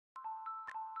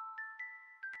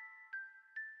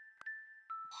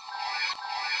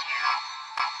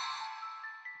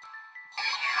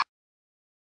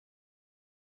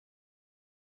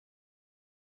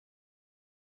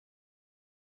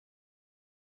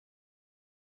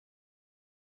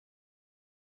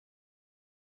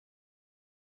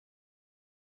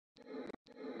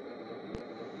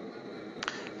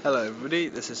Hello everybody,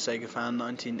 this is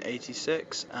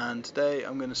SegaFan1986 and today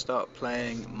I'm going to start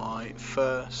playing my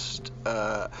first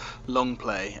long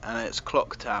play, and it's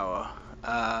Clock Tower.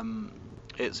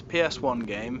 It's a PS1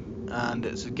 game and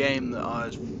it's a game that I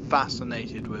was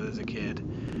fascinated with as a kid,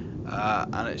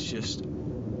 and it's just,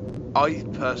 I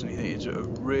personally think it's a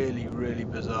really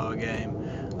bizarre game,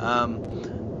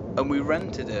 and we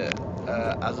rented it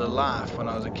as a laugh when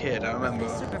I was a kid. I remember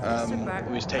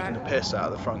we was taking the piss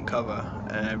out of the front cover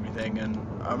and everything, and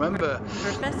I remember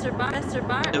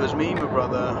it was me, my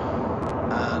brother,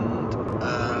 and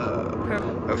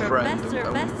a friend, and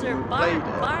we played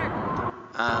it,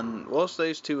 and whilst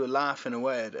those two were laughing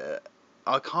away at it,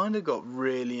 I kind of got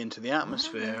really into the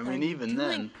atmosphere. I mean, even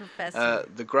then,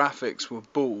 the graphics were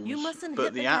balls,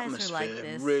 but the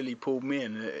atmosphere really pulled me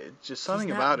in. Just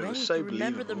something about it was so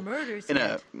believable in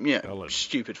a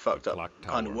stupid, fucked up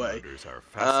kind of way.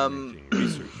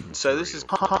 So this is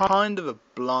kind of a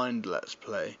blind let's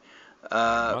play,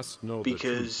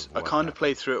 because I kind of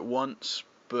played through it once,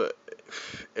 but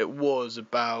it was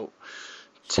about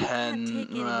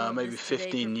 10, maybe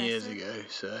 15 years ago.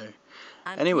 So.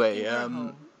 Anyway,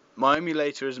 my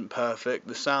emulator isn't perfect.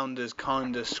 The sound is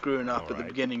kind of screwing up at the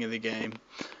beginning of the game,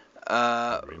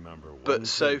 but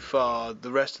so far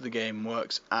the rest of the game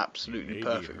works absolutely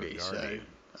perfectly. So,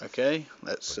 okay,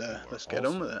 let's get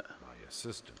on with it.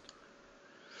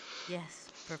 Yes,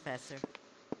 Professor.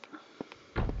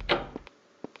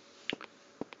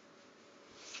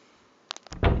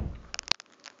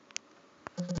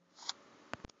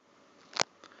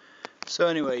 So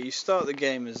anyway, you start the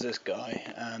game as this guy,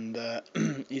 and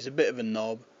he's a bit of a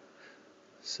knob.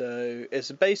 So it's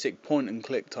a basic point and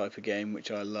click type of game, which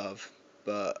I love,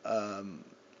 but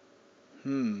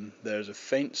there's a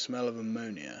faint smell of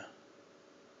ammonia.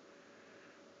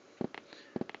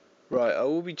 Right, I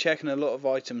will be checking a lot of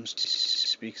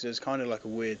items because there's kind of like a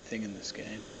weird thing in this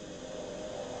game.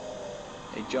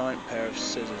 A giant pair of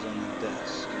scissors on the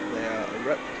desk. They are a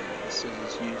replica of the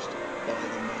scissors used by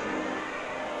the murderer.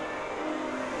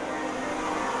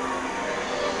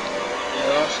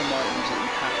 There are some items that you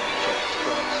have to check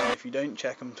twice, and if you don't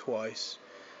check them twice,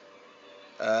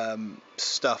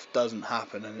 stuff doesn't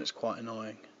happen, and it's quite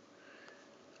annoying.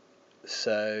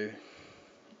 So,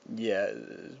 yeah,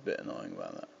 it's a bit annoying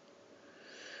about that.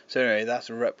 So anyway,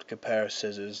 that's a replica pair of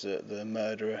scissors that the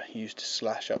murderer used to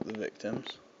slash up the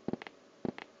victims.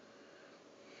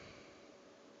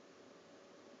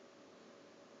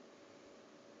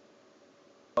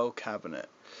 File cabinet.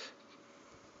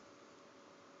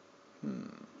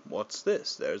 What's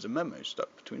this? There's a memo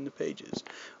stuck between the pages.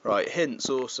 Right, hints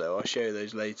also, I'll show you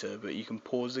those later, but you can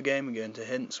pause the game and go into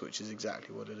hints, which is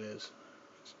exactly what it is.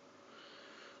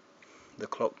 The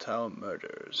Clock Tower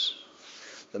murders.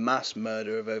 The mass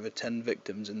murder of over 10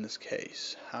 victims in this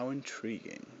case. How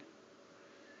intriguing.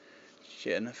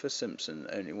 Jennifer Simpson,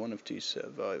 only one of 2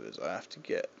 survivors. I have to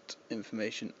get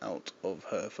information out of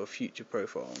her for future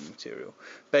profiling material.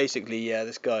 Basically, yeah,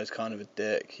 this guy's kind of a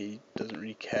dick. He doesn't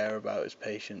really care about his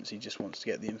patients. He just wants to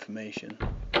get the information.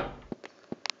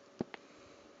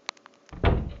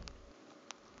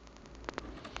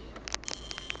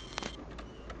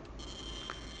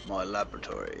 My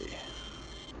laboratory.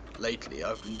 Lately,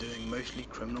 I've been doing mostly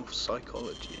criminal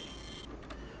psychology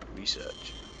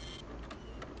research.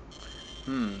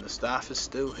 The staff is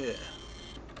still here.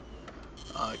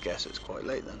 I guess it's quite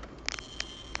late then.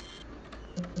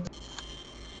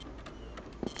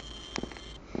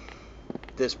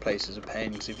 This place is a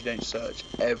pain because if you don't search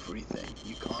everything,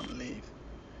 you can't leave.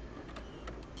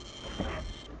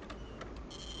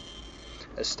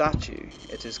 A statue.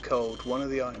 It is called one of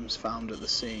the items found at the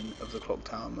scene of the Clock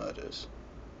Tower murders.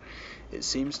 It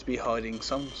seems to be hiding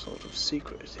some sort of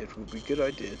secret. It would be a good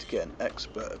idea to get an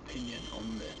expert opinion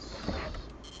on this.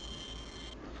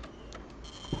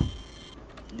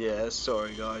 Yeah,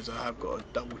 sorry guys, I have got to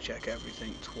double check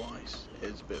everything twice.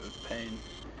 It's a bit of a pain.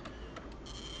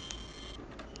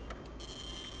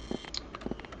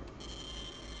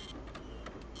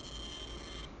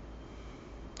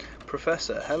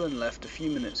 Professor, Helen left a few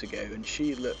minutes ago and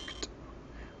she looked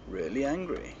really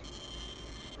angry.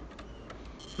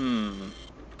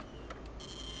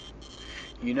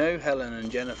 You know, Helen and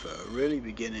Jennifer are really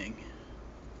beginning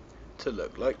to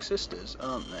look like sisters,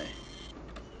 aren't they?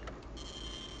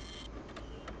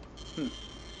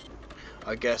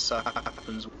 I guess that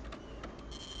happens.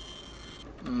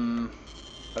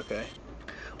 Okay.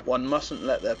 One mustn't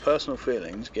let their personal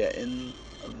feelings get in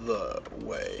the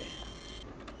way.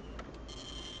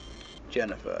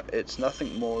 Jennifer, it's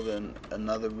nothing more than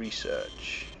another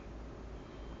research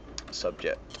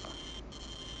subject.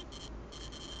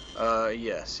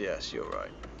 Yes, you're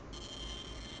right.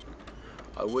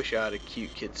 I wish I had a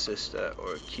cute kid sister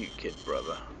or a cute kid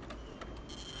brother.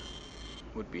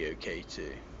 Would be okay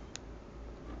too.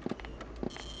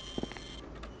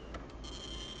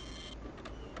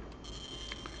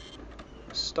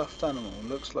 Stuffed animal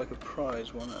looks like a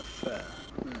prize won at a fair.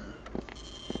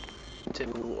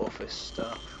 Typical office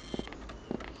stuff.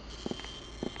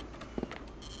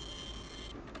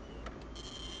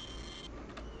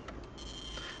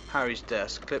 Harry's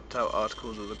desk. Clipped out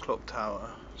articles of the clock tower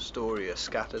story are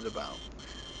scattered about.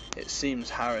 It seems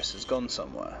Harris has gone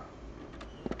somewhere.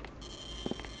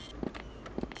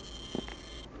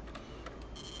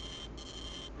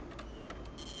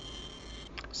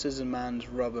 Scissorman's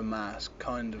rubber mask,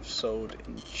 kind of sold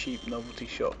in cheap novelty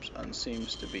shops and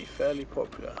seems to be fairly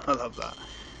popular. I love that.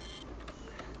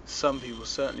 Some people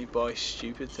certainly buy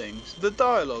stupid things. The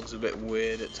dialogue's a bit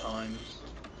weird at times.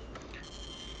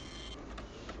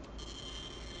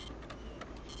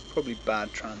 Probably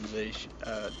bad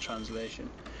translation.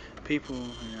 People,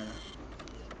 yeah.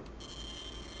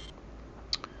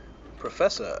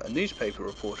 Professor, a newspaper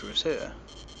reporter is here.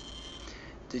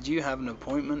 Did you have an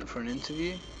appointment for an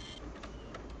interview?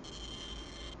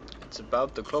 It's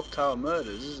about the clock tower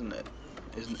murders, isn't it?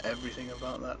 Isn't everything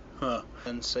about that? Huh.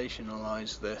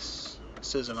 Sensationalize this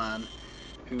Scissorman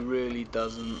who really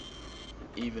doesn't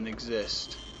even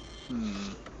exist.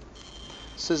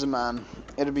 Scissorman,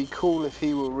 it'd be cool if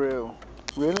he were real.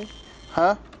 Really?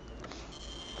 Huh?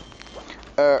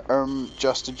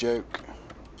 Just a joke.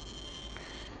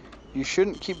 You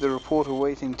shouldn't keep the reporter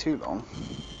waiting too long.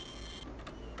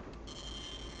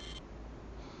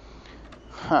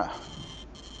 Huh.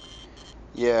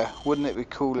 Yeah, wouldn't it be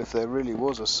cool if there really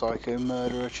was a psycho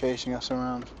murderer chasing us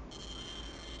around?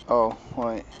 Oh,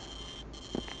 wait.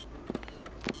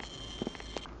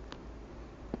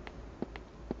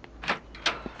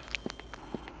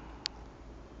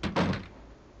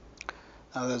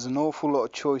 Now there's an awful lot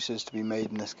of choices to be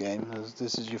made in this game.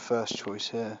 This is your first choice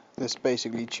here. This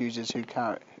basically chooses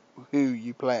who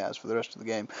you play as for the rest of the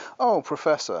game. Oh,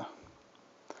 Professor.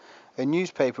 A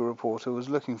newspaper reporter was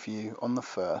looking for you on the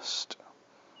first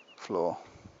floor.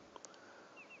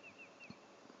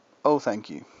 Oh, thank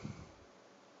you.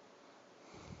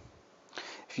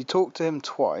 If you talk to him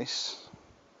twice,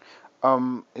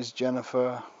 is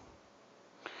Jennifer...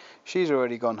 She's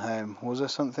already gone home. Was there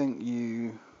something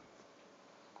you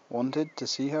wanted to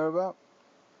see her about?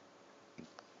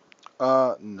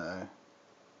 No.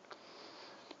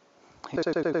 He's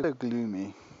so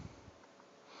gloomy.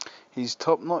 He's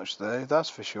top notch though, that's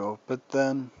for sure. But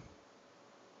then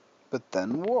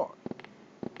what?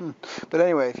 But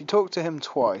anyway, if you talk to him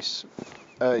twice,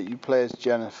 you play as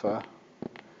Jennifer.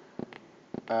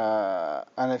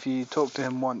 And if you talk to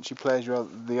him once, you play as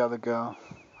the other girl.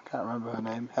 I can't remember her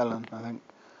name. Helen, I think.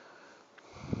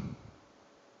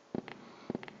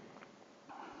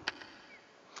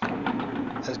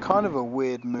 There's kind of a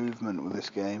weird movement with this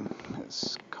game.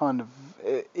 It's kind of,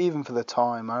 even for the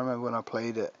time, I remember when I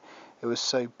played it, it was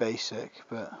so basic,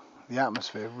 but the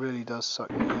atmosphere really does suck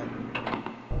me in.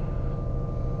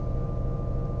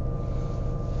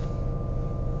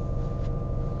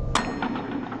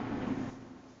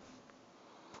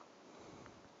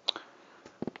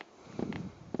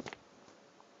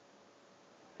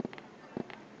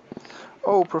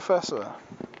 Oh, Professor.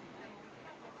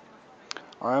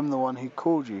 I am the one who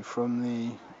called you from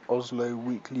the Oslo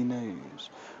Weekly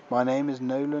News. My name is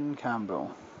Nolan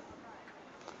Campbell.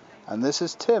 And this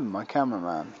is Tim, my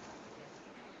cameraman.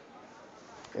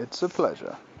 It's a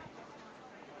pleasure.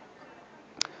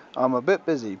 I'm a bit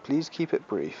busy. Please keep it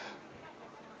brief.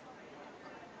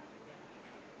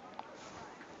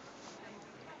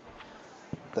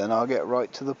 Then I'll get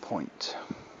right to the point.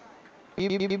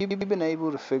 Have you been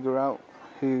able to figure out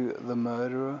who the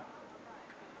murderer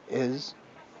is?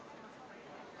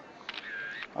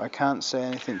 I can't say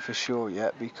anything for sure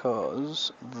yet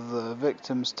because the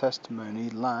victim's testimony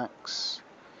lacks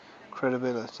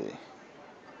credibility.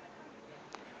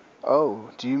 Oh,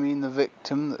 do you mean the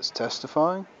victim that's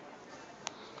testifying?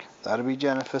 That'd be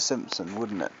Jennifer Simpson,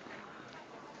 wouldn't it?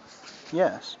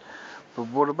 Yes, but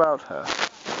what about her?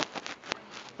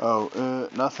 Oh,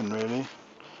 nothing really.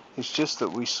 It's just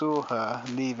that we saw her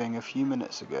leaving a few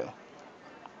minutes ago.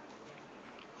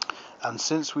 And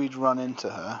since we'd run into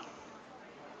her,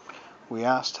 we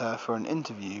asked her for an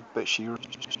interview, but she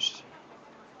refused.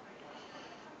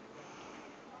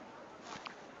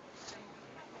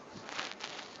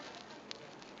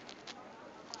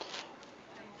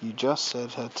 You just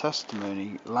said her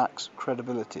testimony lacks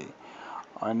credibility.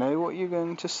 I know what you're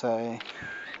going to say.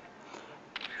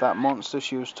 That monster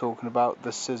she was talking about,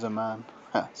 the Scissorman.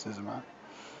 Scissorman.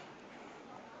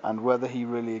 and whether he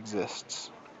really exists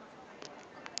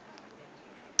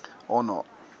or not.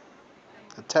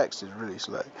 The text is really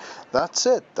slow. That's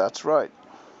it, that's right.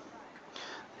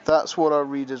 That's what our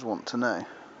readers want to know.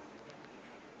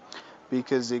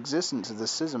 Because the existence of the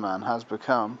Scissor Man has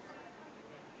become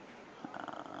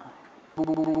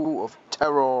of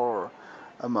terror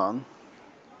among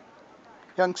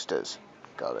youngsters.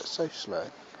 God, it's so slow.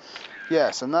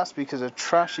 Yes, and that's because of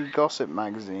trashy gossip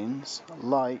magazines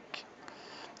like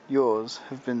yours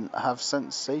have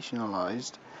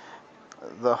sensationalized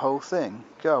the whole thing.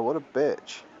 God, what a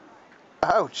bitch.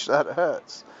 Ouch, that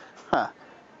hurts. Ha.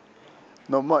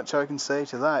 Not much I can say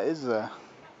to that, is there?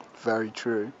 Very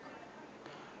true.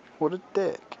 What a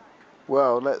dick.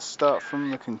 Well, let's start from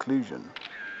the conclusion.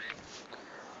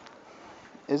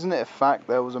 Isn't it a fact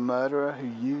there was a murderer who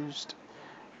used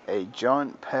a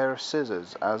giant pair of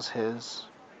scissors as his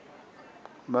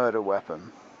murder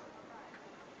weapon?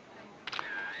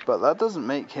 But that doesn't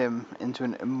make him into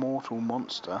an immortal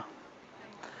monster.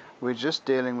 We're just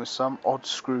dealing with some odd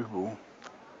screwball.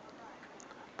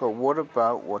 But what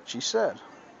about what she said?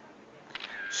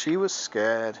 She was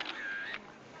scared.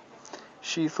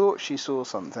 She thought she saw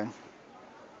something.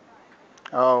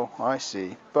 Oh, I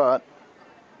see. But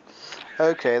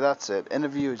okay, that's it.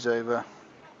 Interview is over.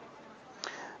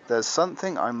 There's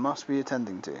something I must be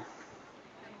attending to.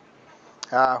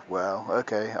 Ah, well,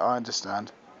 okay, I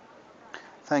understand.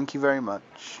 Thank you very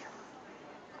much.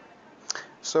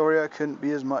 Sorry I couldn't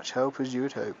be as much help as you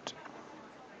had hoped.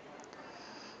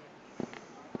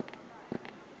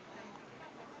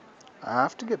 I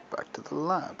have to get back to the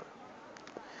lab.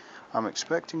 I'm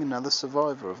expecting another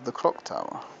survivor of the clock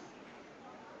tower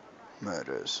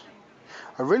murders.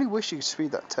 I really wish you could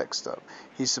speed that text up.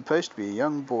 He's supposed to be a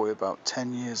young boy about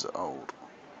 10 years old.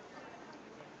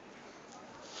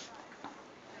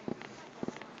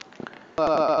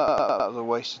 That was a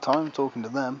waste of time talking to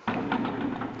them.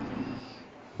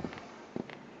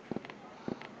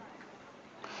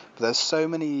 But there's so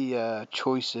many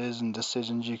choices and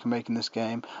decisions you can make in this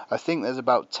game. I think there's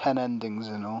about 10 endings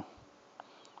in all.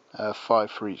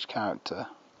 5 for each character.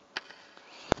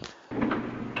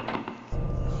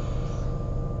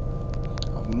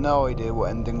 I've no idea what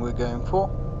ending we're going for.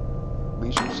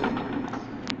 We shall see.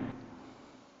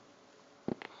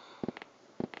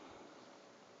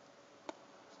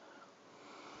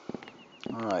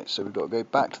 Alright, so we've got to go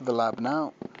back to the lab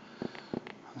now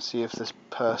and see if this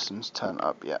person's turned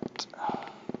up yet.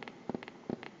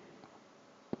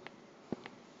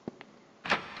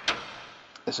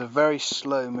 It's a very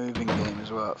slow moving game as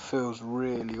well. It feels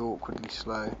really awkwardly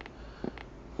slow.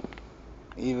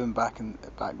 Even back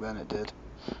then it did.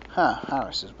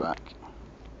 Harris is back.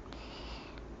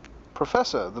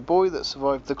 Professor, the boy that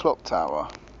survived the clock tower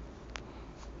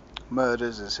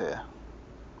murders is here.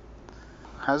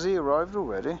 Has he arrived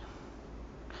already?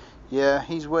 Yeah,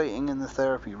 he's waiting in the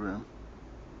therapy room.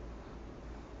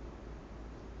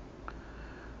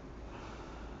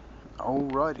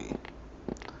 Alrighty.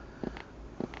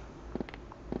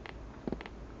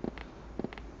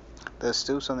 There's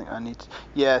still something I need to...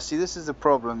 Yeah, see, this is the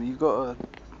problem. You've got to...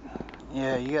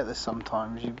 Yeah, you get this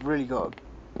sometimes. You've really got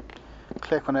to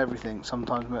click on everything,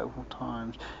 sometimes multiple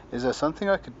times. Is there something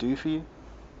I could do for you?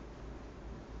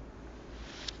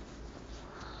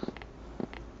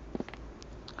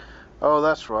 Oh,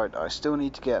 that's right. I still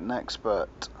need to get an expert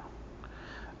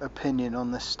opinion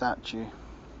on this statue.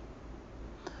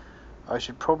 I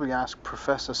should probably ask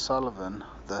Professor Sullivan,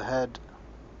 the head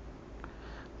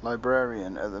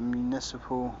librarian at the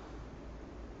municipal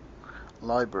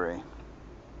library.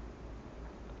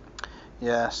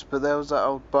 Yes, but there was that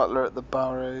old butler at the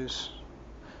Burroughs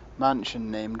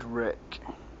mansion named Rick.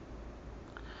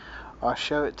 I'll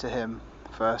show it to him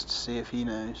first to see if he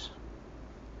knows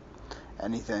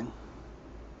anything.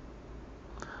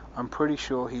 I'm pretty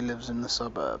sure he lives in the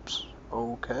suburbs.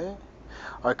 Okay.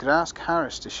 I could ask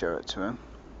Harris to show it to him.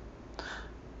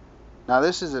 Now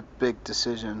this is a big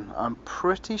decision. I'm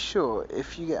pretty sure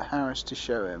if you get Harris to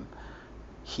show him,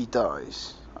 he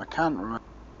dies. I can't remember.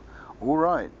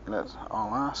 Alright,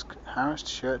 I'll ask Harris to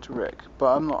show it to Rick.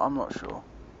 But I'm not sure.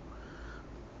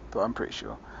 But I'm pretty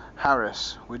sure.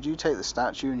 Harris, would you take the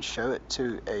statue and show it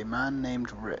to a man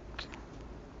named Rick?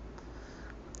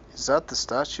 Is that the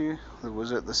statue that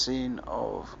was at the scene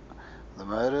of the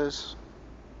murders?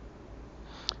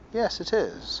 Yes, it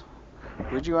is.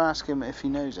 Would you ask him if he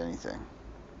knows anything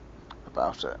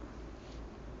about it?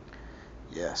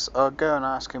 Yes, I'll go and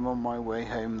ask him on my way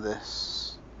home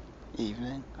this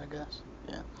evening, I guess.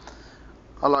 Yeah.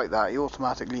 I like that. He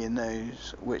automatically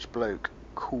knows which bloke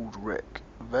called Rick.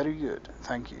 Very good,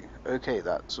 thank you. Okay,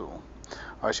 that's all.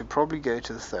 I should probably go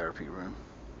to the therapy room.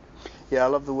 Yeah, I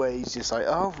love the way he's just like,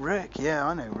 oh, Rick, yeah,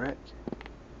 I know Rick.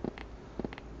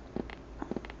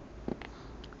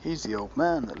 He's the old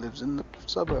man that lives in the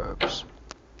suburbs.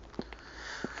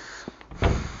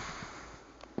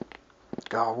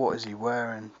 God, what is he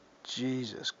wearing?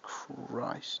 Jesus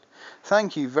Christ.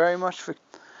 Thank you very much for...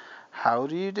 How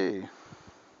do you do?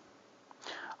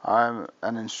 I'm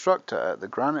an instructor at the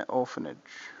Granite Orphanage.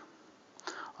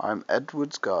 I'm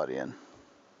Edward's guardian.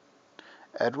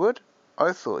 Edward?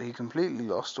 I thought he completely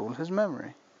lost all his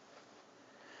memory.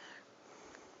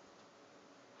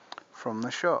 From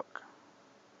the shock.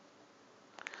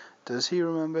 Does he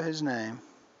remember his name?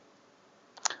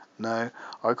 No,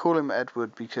 I call him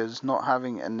Edward because not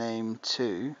having a name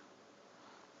to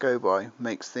go by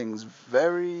makes things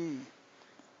very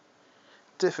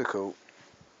difficult.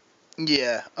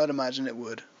 Yeah, I'd imagine it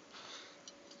would.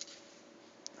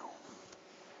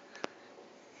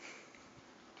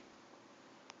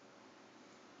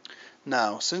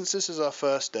 Now, since this is our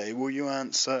first day, will you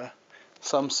answer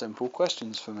some simple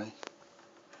questions for me?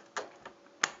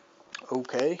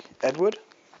 Okay, Edward?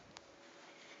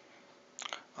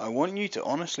 I want you to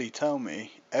honestly tell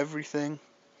me everything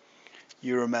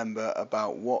you remember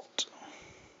about what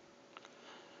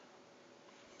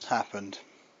happened.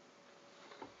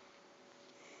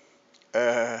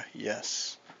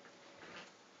 Yes.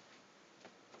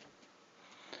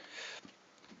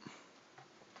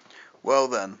 Well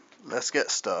then, let's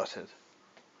get started.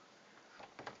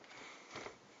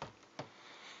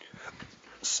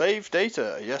 Save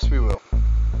data, yes we will.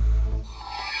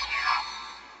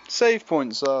 Save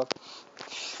points are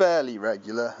fairly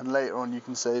regular, and later on you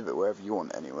can save it wherever you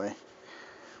want anyway.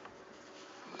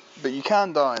 But you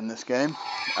can die in this game,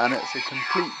 and it's a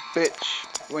complete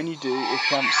bitch when you do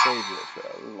if you haven't saved it for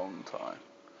a long time.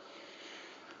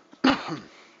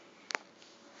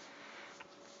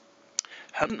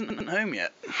 Haven't home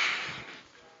yet.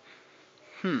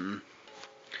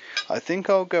 I think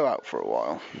I'll go out for a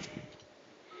while.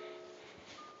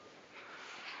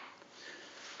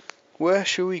 Where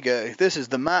shall we go? This is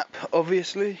the map,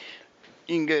 obviously.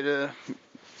 You can go to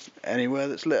anywhere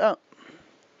that's lit up.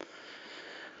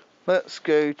 Let's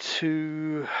go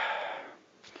to...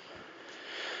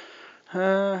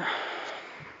 let's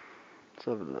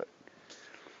have a look.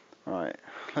 Right,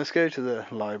 let's go to the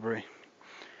library.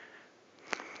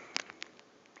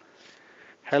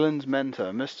 Helen's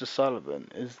mentor, Mr.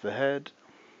 Sullivan, is the head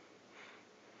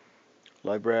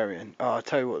librarian. Oh, I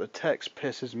tell you what, the text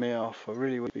pisses me off. I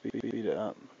really would beat it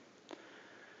up.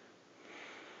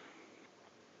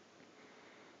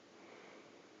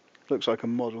 Looks like a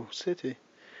model city.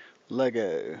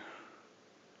 Lego.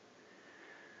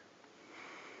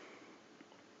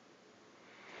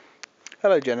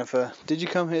 Hello, Jennifer. Did you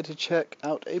come here to check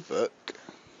out a book?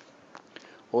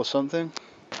 Or something?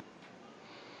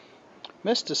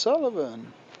 Mr.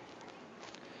 Sullivan.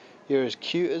 You're as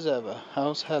cute as ever.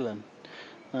 How's Helen?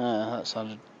 That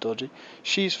sounded dodgy.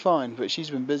 She's fine, but she's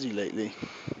been busy lately.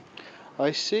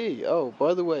 I see. Oh,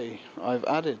 by the way, I've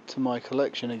added to my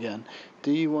collection again.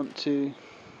 Do you want to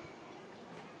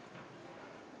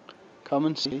come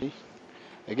and see?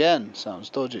 Again, sounds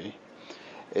dodgy.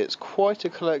 It's quite a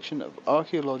collection of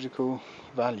archaeological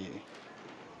value.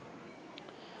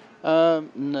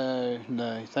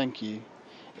 No, thank you.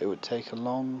 It would take a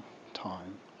long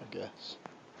time, I guess.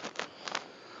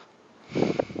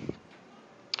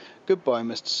 Goodbye,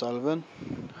 Mr. Sullivan.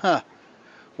 Ha!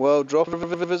 Well, drop a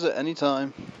visit any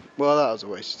time. Well, that was a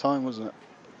waste of time, wasn't it?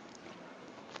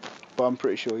 But I'm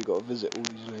pretty sure you got to visit all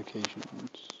these locations.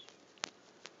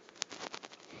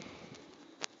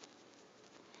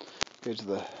 Go to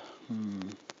the...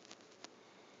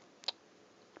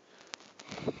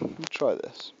 Let's try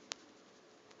this.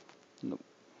 Nope.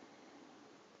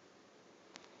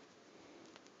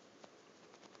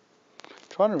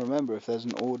 Trying to remember if there's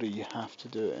an order you have to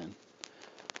do it in.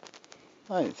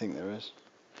 I don't think there is.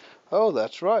 Oh,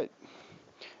 that's right.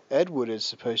 Edward is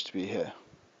supposed to be here.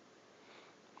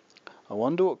 I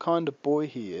wonder what kind of boy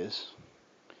he is.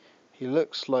 He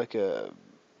looks like a...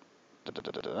 I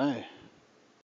don't know.